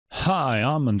Hi,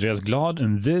 I'm Andreas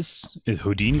and this is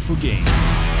Houdini for Games.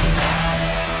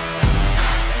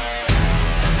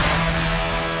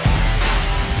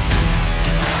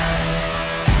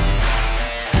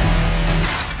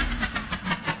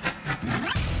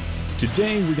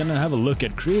 Today we're gonna have a look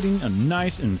at creating a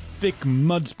nice and thick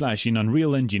mud splash in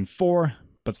Unreal Engine 4.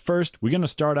 But first, we're gonna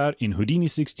start out in Houdini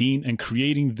 16 and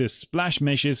creating the splash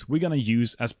meshes we're gonna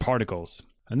use as particles.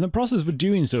 And the process for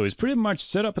doing so is pretty much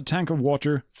set up a tank of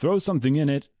water, throw something in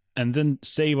it, and then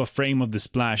save a frame of the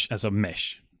splash as a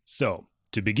mesh. So,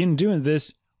 to begin doing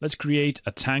this, let's create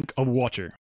a tank of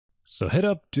water. So head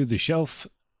up to the shelf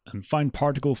and find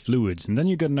particle fluids, and then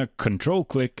you're gonna control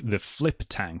click the flip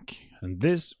tank. And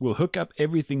this will hook up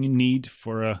everything you need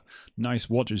for a nice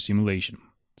water simulation.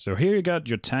 So here you got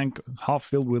your tank half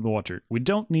filled with water. We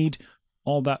don't need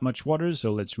all that much water,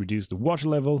 so let's reduce the water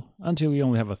level until you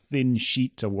only have a thin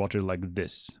sheet of water like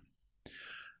this.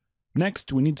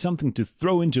 Next, we need something to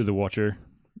throw into the water,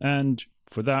 and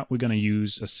for that we're going to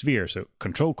use a sphere. So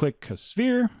control click a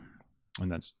sphere, and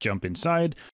let's jump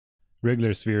inside.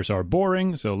 Regular spheres are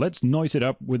boring, so let's noise it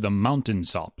up with a mountain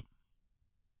sop.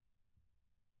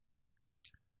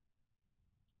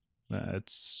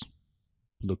 That's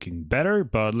looking better,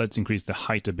 but let's increase the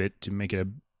height a bit to make it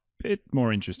a bit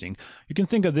more interesting. You can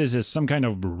think of this as some kind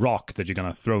of rock that you're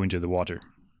going to throw into the water.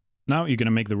 Now you're going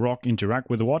to make the rock interact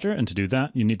with the water, and to do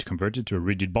that you need to convert it to a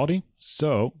rigid body.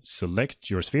 So select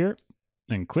your sphere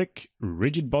and click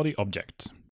rigid body object.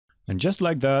 And just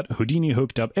like that, Houdini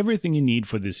hooked up everything you need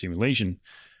for this simulation.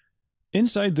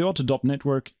 Inside the Autodop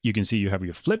network, you can see you have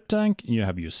your flip tank, you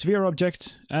have your sphere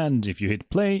object, and if you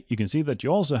hit play, you can see that you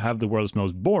also have the world's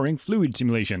most boring fluid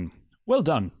simulation. Well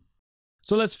done!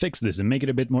 So let's fix this and make it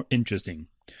a bit more interesting.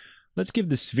 Let's give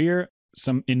the sphere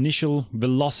some initial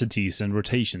velocities and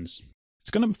rotations.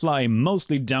 It's going to fly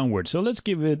mostly downward, so let's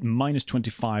give it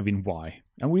 -25 in Y.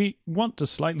 And we want a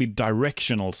slightly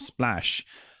directional splash,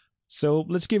 so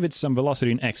let's give it some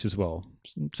velocity in X as well,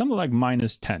 something like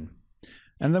 -10.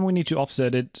 And then we need to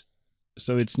offset it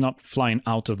so it's not flying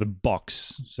out of the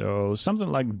box. So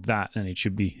something like that, and it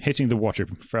should be hitting the water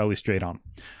fairly straight on.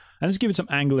 And let's give it some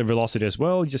angular velocity as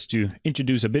well, just to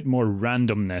introduce a bit more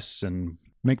randomness and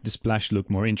make the splash look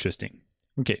more interesting.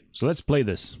 Okay, so let's play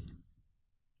this.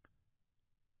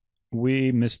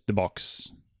 We missed the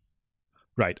box.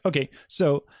 Right, okay,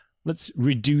 so let's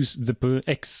reduce the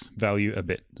X value a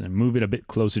bit and move it a bit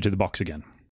closer to the box again.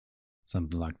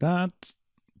 Something like that.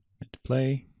 Hit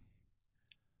play.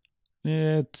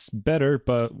 It's better,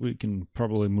 but we can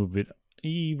probably move it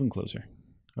even closer.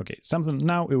 Okay, something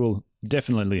now it will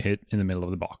definitely hit in the middle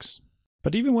of the box.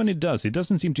 But even when it does, it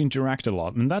doesn't seem to interact a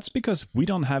lot, and that's because we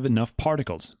don't have enough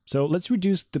particles. So let's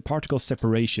reduce the particle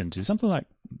separation to something like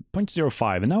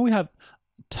 0.05, and now we have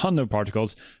a ton of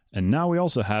particles, and now we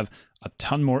also have a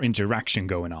ton more interaction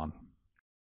going on.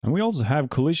 And we also have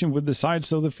collision with the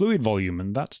sides of the fluid volume,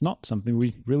 and that's not something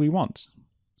we really want.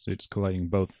 So it's colliding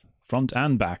both front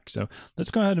and back. So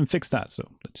let's go ahead and fix that.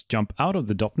 So let's jump out of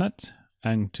the DOP.NET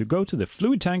and to go to the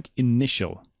fluid tank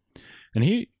initial. And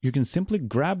here you can simply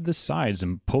grab the sides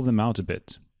and pull them out a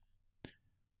bit.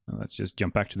 Now let's just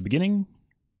jump back to the beginning.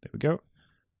 There we go.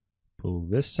 Pull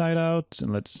this side out,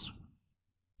 and let's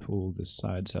pull the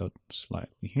sides out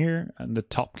slightly here, and the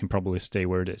top can probably stay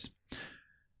where it is.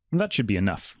 And that should be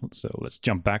enough. So let's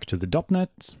jump back to the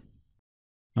DOP.NET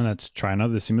and let's try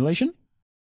another simulation.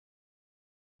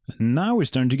 And now we're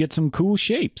starting to get some cool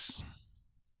shapes.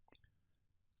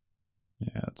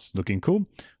 Yeah, it's looking cool.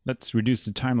 Let's reduce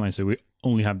the timeline so we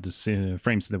only have the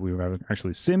frames that we were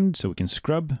actually simmed, so we can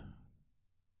scrub.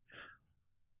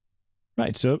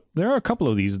 Right, so there are a couple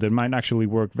of these that might actually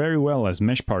work very well as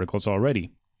mesh particles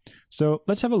already. So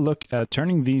let's have a look at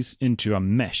turning these into a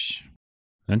mesh.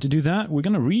 And to do that, we're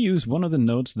going to reuse one of the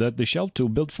nodes that the shelf tool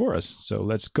built for us. So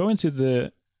let's go into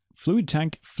the fluid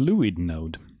tank fluid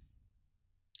node.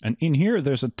 And in here,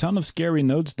 there's a ton of scary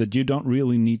nodes that you don't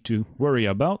really need to worry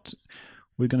about.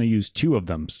 We're going to use 2 of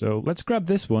them. So let's grab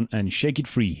this one and shake it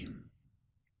free.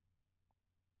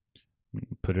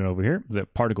 Put it over here, the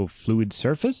particle fluid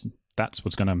surface. That's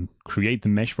what's going to create the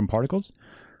mesh from particles.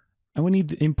 And we need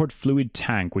the import fluid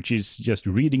tank, which is just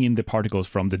reading in the particles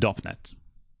from the DOP.NET.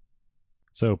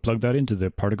 So plug that into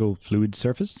the particle fluid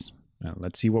surface. Now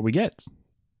let's see what we get.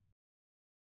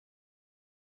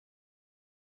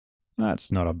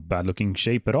 That's not a bad looking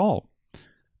shape at all.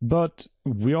 But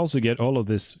we also get all of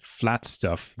this flat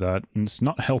stuff that is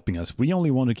not helping us. We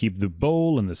only want to keep the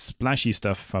bowl and the splashy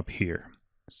stuff up here.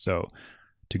 So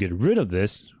to get rid of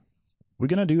this, we're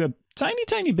going to do a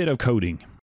tiny bit of coding.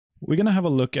 We're going to have a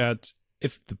look at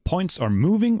if the points are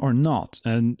moving or not,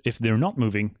 and if they're not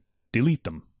moving, delete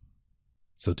them.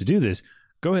 So to do this,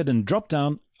 go ahead and drop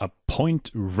down a point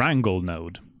wrangle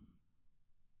node.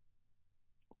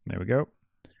 There we go.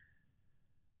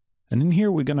 And in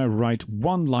here, we're going to write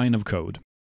one line of code.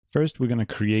 First, we're going to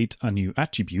create a new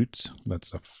attribute.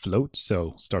 That's a float.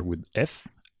 So start with f,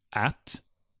 at.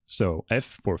 So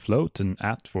f for float and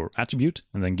at for attribute.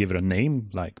 And then give it a name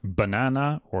like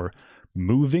banana or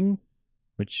moving,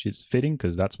 which is fitting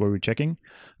because that's what we're checking. And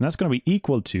that's going to be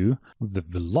equal to the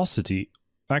velocity.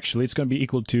 Actually, it's going to be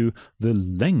equal to the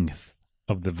length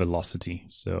of the velocity.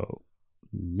 So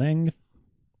length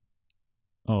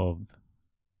of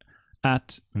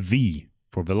at v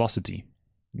for velocity.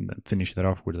 And then finish that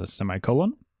off with a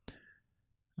semicolon.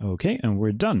 Okay, and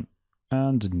we're done.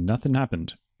 And nothing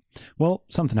happened. Well,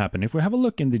 something happened. If we have a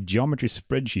look in the geometry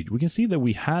spreadsheet, we can see that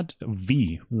we had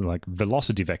v, like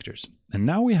velocity vectors. And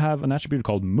now we have an attribute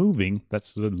called moving,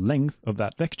 that's the length of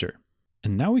that vector.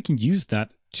 And now we can use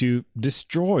that to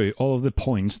destroy all of the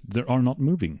points that are not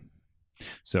moving.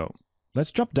 So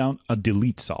let's drop down a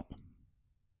delete sop.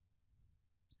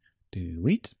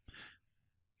 Delete.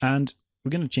 And we're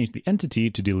going to change the entity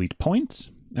to delete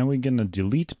points, and we're going to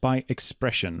delete by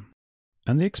expression.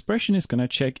 And the expression is going to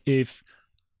check if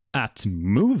at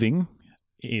moving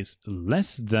is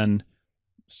less than,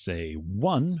 say,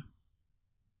 1,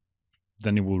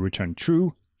 then it will return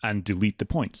true and delete the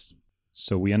points.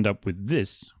 So we end up with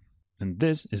this, and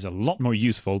this is a lot more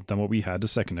useful than what we had a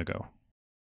second ago.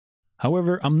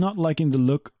 However, I'm not liking the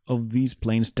look of these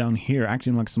planes down here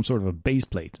acting like some sort of a base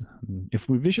plate. If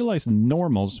we visualize the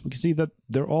normals, we can see that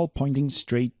they're all pointing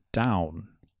straight down.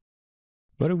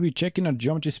 But if we check in our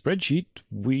geometry spreadsheet,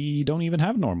 we don't even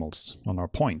have normals on our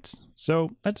points. So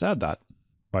let's add that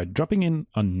by dropping in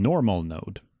a normal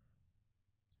node.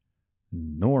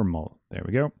 Normal, there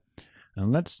we go.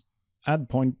 And let's add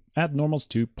normals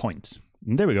to points.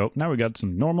 And there we go. Now we got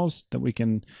some normals that we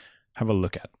can have a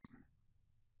look at.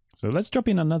 So let's drop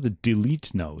in another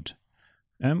delete node.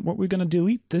 And what we're going to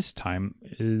delete this time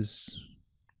is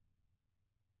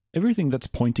everything that's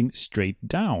pointing straight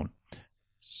down.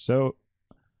 So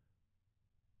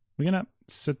we're going to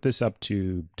set this up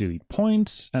to delete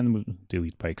points and we'll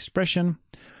delete by expression.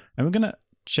 And we're going to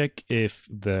check if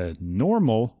the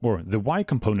normal or the y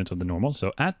component of the normal,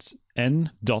 so at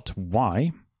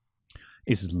n.y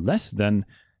is less than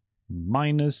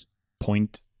minus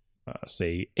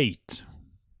say 8.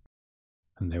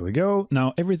 And there we go.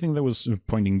 Now everything that was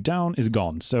pointing down is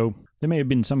gone. So there may have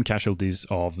been some casualties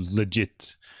of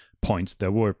legit points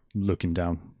that were looking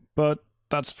down, but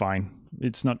that's fine.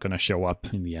 It's not going to show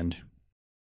up in the end.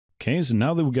 Okay, so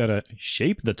now that we got a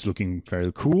shape that's looking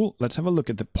very cool, let's have a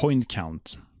look at the point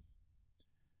count.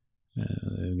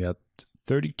 We got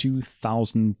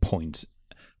 32,000 points.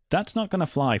 That's not going to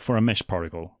fly for a mesh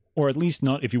particle. Or at least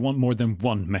not if you want more than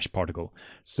one mesh particle.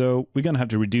 So we're going to have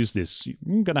to reduce this.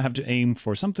 We're going to have to aim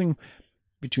for something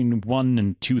between 1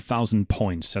 and 2,000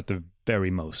 points at the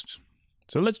very most.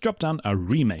 So let's drop down a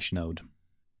remesh node.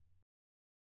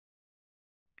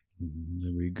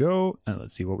 There we go. And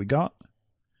let's see what we got.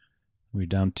 We're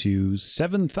down to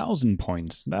 7,000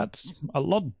 points. That's a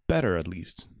lot better at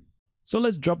least. So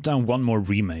let's drop down one more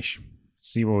remesh.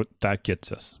 See what that gets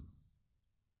us.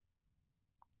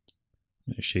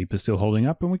 The shape is still holding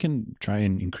up, and we can try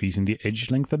and increasing the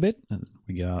edge length a bit.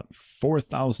 We got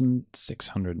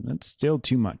 4,600. That's still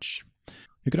too much.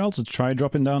 You could also try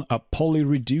dropping down a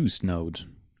poly-reduce node.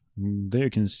 There you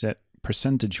can set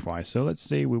percentage-wise. So let's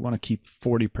say we want to keep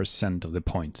 40% of the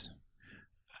points.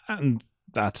 And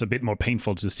that's a bit more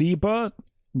painful to see, but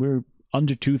we're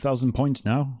under 2,000 points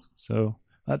now, so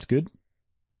that's good.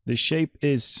 The shape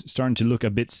is starting to look a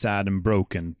bit sad and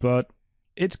broken, but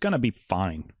it's gonna be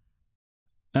fine.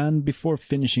 And before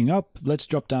finishing up, let's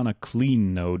drop down a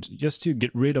clean node just to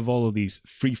get rid of all of these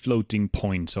free-floating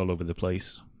points all over the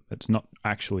place. That's not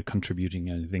actually contributing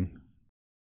anything.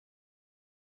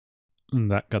 And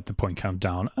that got the point count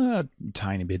down a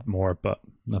tiny bit more, but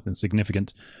nothing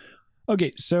significant.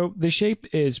 Okay, so the shape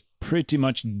is pretty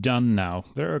much done now.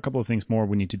 There are a couple of things more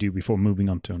we need to do before moving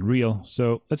on to Unreal.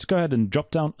 So let's go ahead and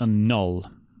drop down a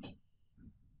null.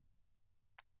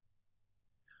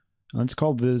 Let's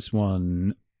call this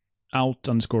one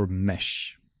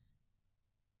out_mesh.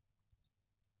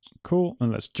 Cool,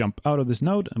 and let's jump out of this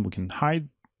node and we can hide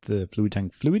the fluid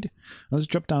tank fluid. Let's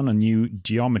drop down a new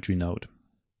geometry node.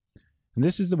 And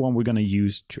this is the one we're going to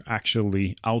use to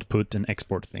actually output and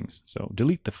export things. So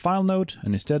delete the file node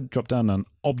and instead drop down an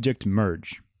object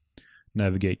merge.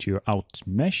 Navigate to your out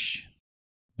mesh.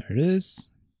 There it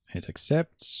is. Hit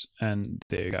accept and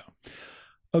there you go.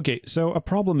 Okay, so a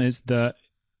problem is that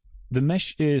the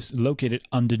mesh is located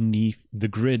underneath the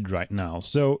grid right now.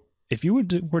 So if you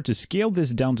were to scale this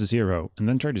down to 0 and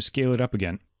then try to scale it up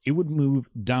again, it would move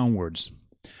downwards.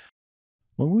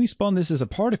 When we spawn this as a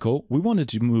particle, we want it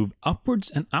to move upwards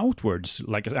and outwards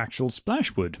like an actual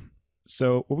splash would.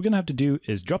 So what we're going to have to do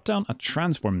is drop down a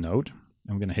transform node,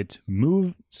 and we're going to hit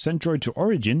move centroid to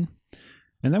origin,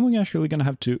 and then we're actually going to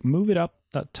have to move it up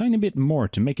a tiny bit more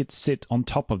to make it sit on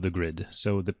top of the grid,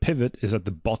 so the pivot is at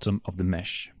the bottom of the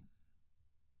mesh.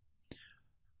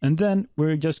 And then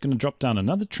we're just going to drop down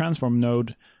another transform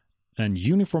node and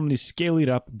uniformly scale it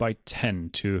up by 10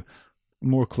 to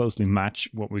more closely match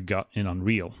what we got in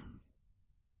Unreal.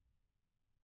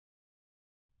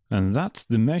 And that's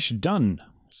the mesh done.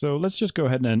 So let's just go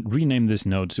ahead and rename this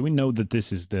node so we know that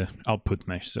this is the output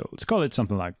mesh. So let's call it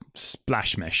something like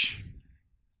SplashMesh.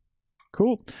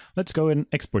 Cool. Let's go ahead and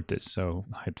export this. So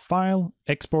hit File,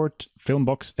 Export,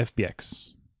 Filmbox,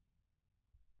 FBX.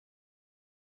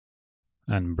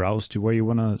 And browse to where you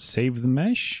want to save the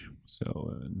mesh.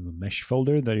 So the mesh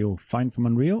folder that you'll find from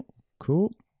Unreal.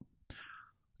 Cool.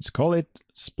 Let's call it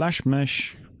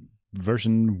SplashMesh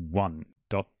version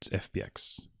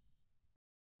 1.fbx.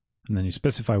 And then you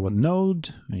specify what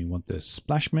node, and you want the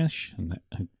SplashMesh, and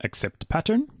accept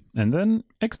pattern, and then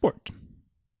export.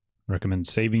 Recommend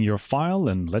saving your file,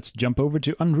 and let's jump over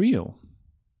to Unreal.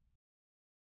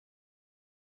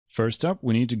 First up,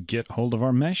 we need to get hold of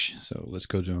our mesh, so let's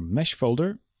go to our mesh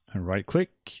folder, and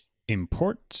right-click,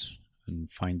 import,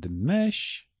 and find the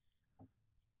mesh,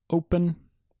 open,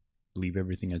 leave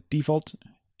everything at default,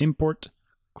 import,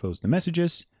 close the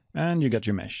messages, and you got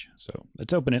your mesh. So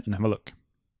let's open it and have a look.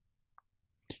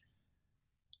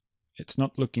 It's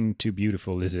not looking too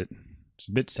beautiful, is it? It's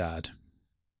a bit sad.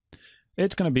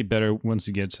 It's going to be better once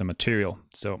you get some material.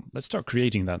 So let's start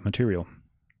creating that material.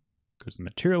 Go to the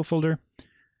material folder,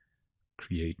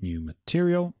 create new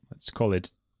material. Let's call it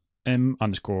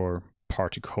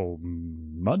m_particle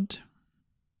mud.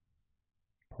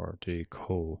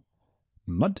 Particle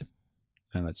mud.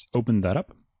 And let's open that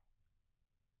up.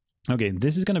 Okay,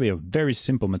 this is going to be a very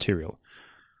simple material.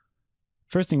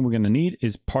 First thing we're going to need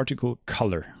is particle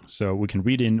color. So we can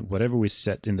read in whatever we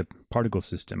set in the particle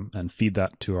system and feed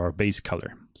that to our base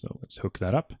color. So let's hook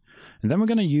that up. And then we're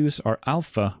going to use our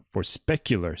alpha for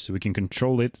specular so we can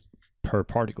control it per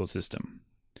particle system.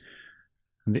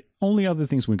 And the only other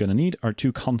things we're going to need are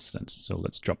two constants. So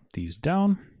let's drop these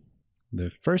down.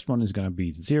 The first one is going to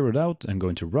be zeroed out and go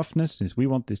into roughness since we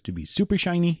want this to be super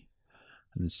shiny.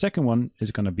 And the second one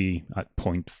is going to be at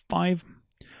 0.5.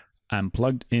 And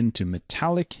plugged into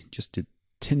metallic just to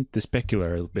tint the specular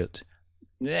a little bit.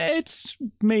 It's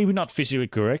maybe not physically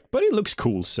correct, but it looks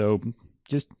cool, so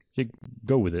just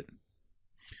go with it.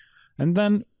 And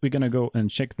then we're going to go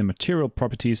and check the material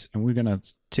properties, and we're going to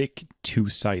tick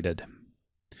two-sided.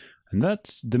 And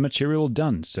that's the material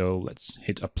done, so let's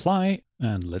hit apply,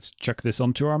 and let's chuck this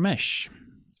onto our mesh.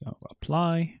 So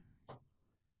apply,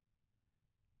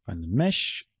 find the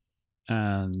mesh,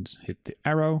 and hit the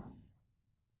arrow.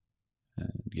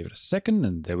 And give it a second,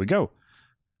 and there we go.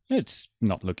 It's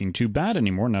not looking too bad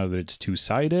anymore now that it's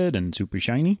two-sided and super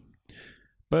shiny.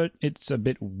 But it's a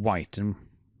bit white, and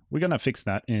we're going to fix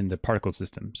that in the particle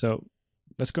system. So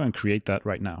let's go and create that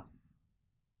right now.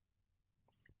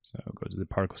 So go to the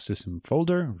particle system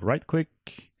folder,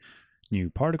 right-click,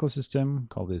 new particle system,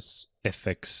 call this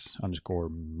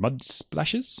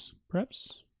fx_mudsplashes,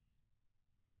 perhaps.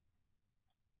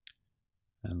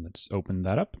 And let's open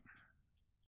that up.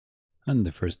 And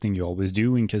the first thing you always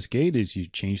do in Cascade is you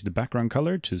change the background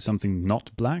color to something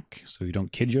not black, so you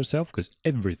don't kid yourself, because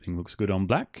everything looks good on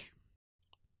black.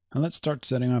 And let's start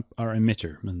setting up our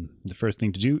emitter. And the first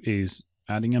thing to do is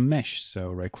adding a mesh. So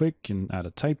right click and add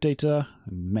a type data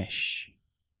and mesh.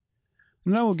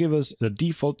 And that will give us the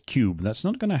default cube. That's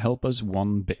not going to help us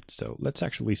one bit. So let's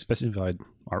actually specify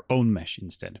our own mesh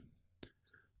instead.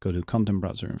 Go to content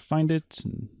browser and find it.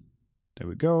 And there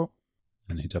we go.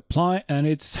 And hit apply, and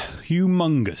it's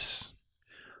humongous.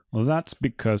 Well, that's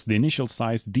because the initial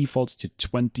size defaults to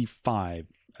 25.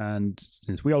 And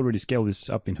since we already scaled this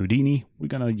up in Houdini, we're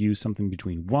going to use something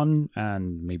between 1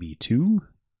 and maybe 2.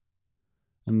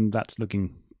 And that's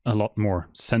looking a lot more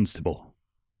sensible.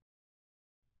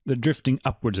 They're drifting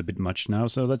upwards a bit much now,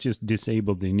 so let's just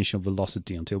disable the initial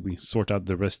velocity until we sort out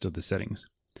the rest of the settings.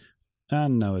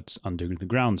 And now it's under the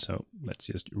ground, so let's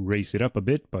just raise it up a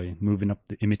bit by moving up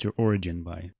the emitter origin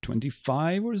by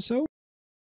 25 or so.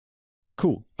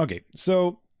 Cool. Okay,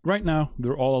 so right now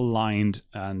they're all aligned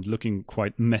and looking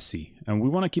quite messy. And we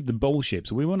want to keep the bowl shape,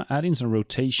 so we want to add in some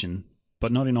rotation,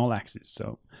 but not in all axes.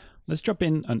 So let's drop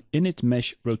in an init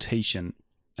mesh rotation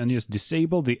and just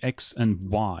disable the X and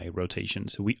Y rotation.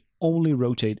 So we only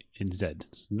rotate in Z.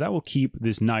 So that will keep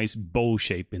this nice bowl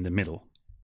shape in the middle.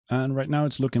 And right now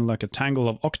it's looking like a tangle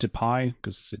of octopi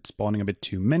because it's spawning a bit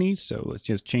too many. So let's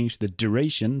just change the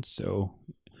duration so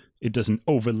it doesn't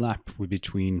overlap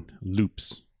between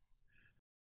loops.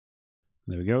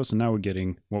 There we go. So now we're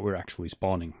getting what we're actually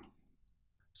spawning.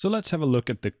 So let's have a look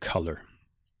at the color.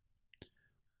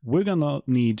 We're gonna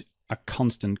need a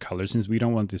constant color since we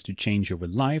don't want this to change over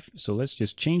life. So let's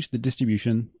just change the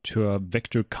distribution to a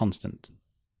vector constant,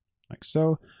 like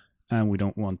so. And we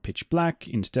don't want pitch black.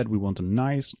 Instead, we want a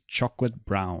nice chocolate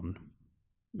brown.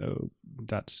 Oh,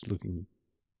 that's looking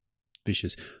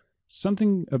vicious.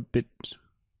 Something a bit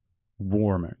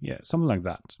warmer. Yeah, something like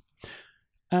that.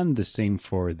 And the same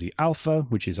for the alpha,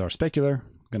 which is our specular.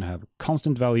 I'm going to have a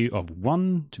constant value of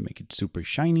 1 to make it super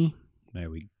shiny. There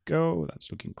we go.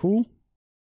 That's looking cool.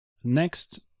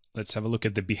 Next, let's have a look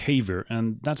at the behavior.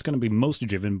 And that's going to be mostly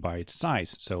driven by its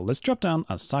size. So let's drop down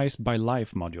a size by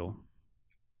life module.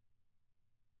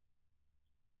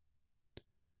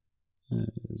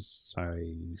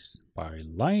 Size by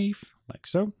life, like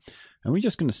so. And we're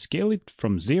just going to scale it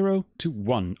from 0 to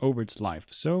 1 over its life.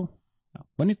 So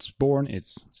when it's born,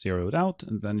 it's zeroed out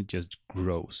and then it just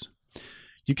grows.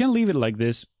 You can leave it like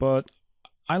this, but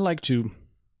I like to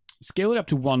scale it up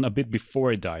to 1 a bit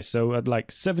before it dies. So at like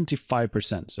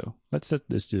 75%. So let's set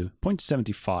this to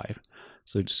 0.75.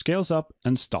 So it scales up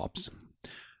and stops.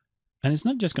 And it's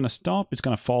not just going to stop, it's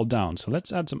going to fall down. So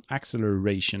let's add some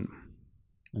acceleration.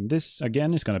 And this,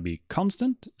 again, is going to be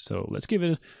constant. So let's give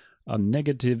it a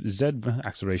negative Z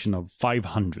acceleration of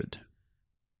 500.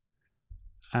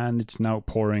 And it's now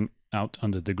pouring out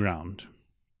under the ground.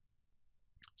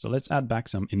 So let's add back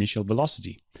some initial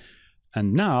velocity.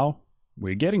 And now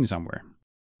we're getting somewhere.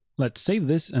 Let's save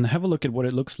this and have a look at what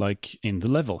it looks like in the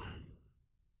level.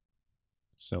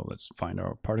 So let's find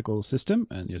our particle system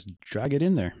and just drag it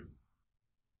in there.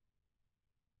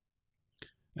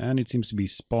 And it seems to be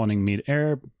spawning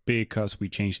mid-air because we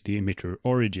changed the emitter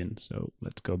origin. So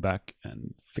let's go back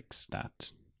and fix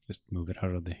that. Just move it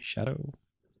out of the shadow.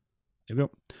 There we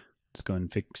go. Let's go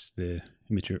and fix the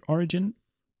emitter origin.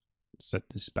 Set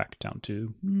this back down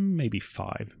to maybe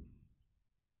 5.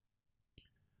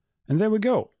 And there we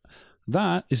go.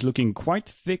 That is looking quite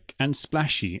thick and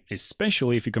splashy,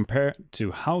 especially if you compare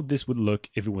to how this would look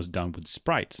if it was done with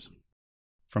sprites.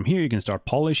 From here, you can start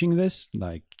polishing this,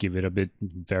 like give it a bit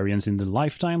variance in the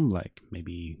lifetime, like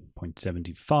maybe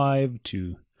 0.75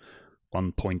 to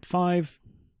 1.5,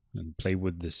 and play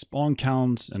with the spawn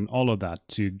counts and all of that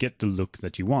to get the look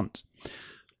that you want.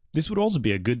 This would also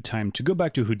be a good time to go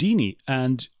back to Houdini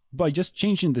and by just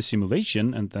changing the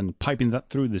simulation and then piping that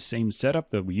through the same setup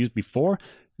that we used before,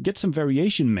 get some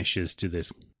variation meshes to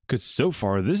this. Because so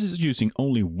far, this is using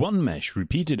only one mesh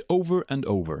repeated over and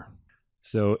over.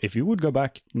 So if you would go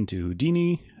back into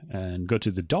Houdini and go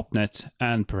to the .NET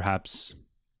and perhaps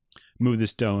move the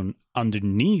stone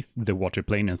underneath the water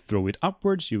plane and throw it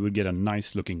upwards, you would get a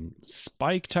nice looking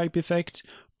spike type effect,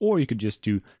 or you could just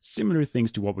do similar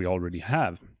things to what we already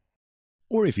have.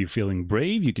 Or if you're feeling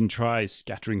brave, you can try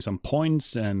scattering some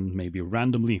points and maybe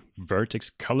randomly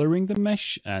vertex coloring the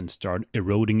mesh and start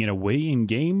eroding it away in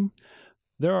game.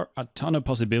 There are a ton of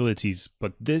possibilities,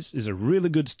 but this is a really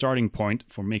good starting point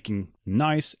for making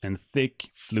nice and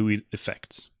thick fluid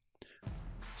effects.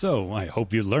 So I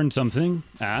hope you learned something,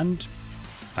 and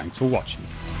thanks for watching.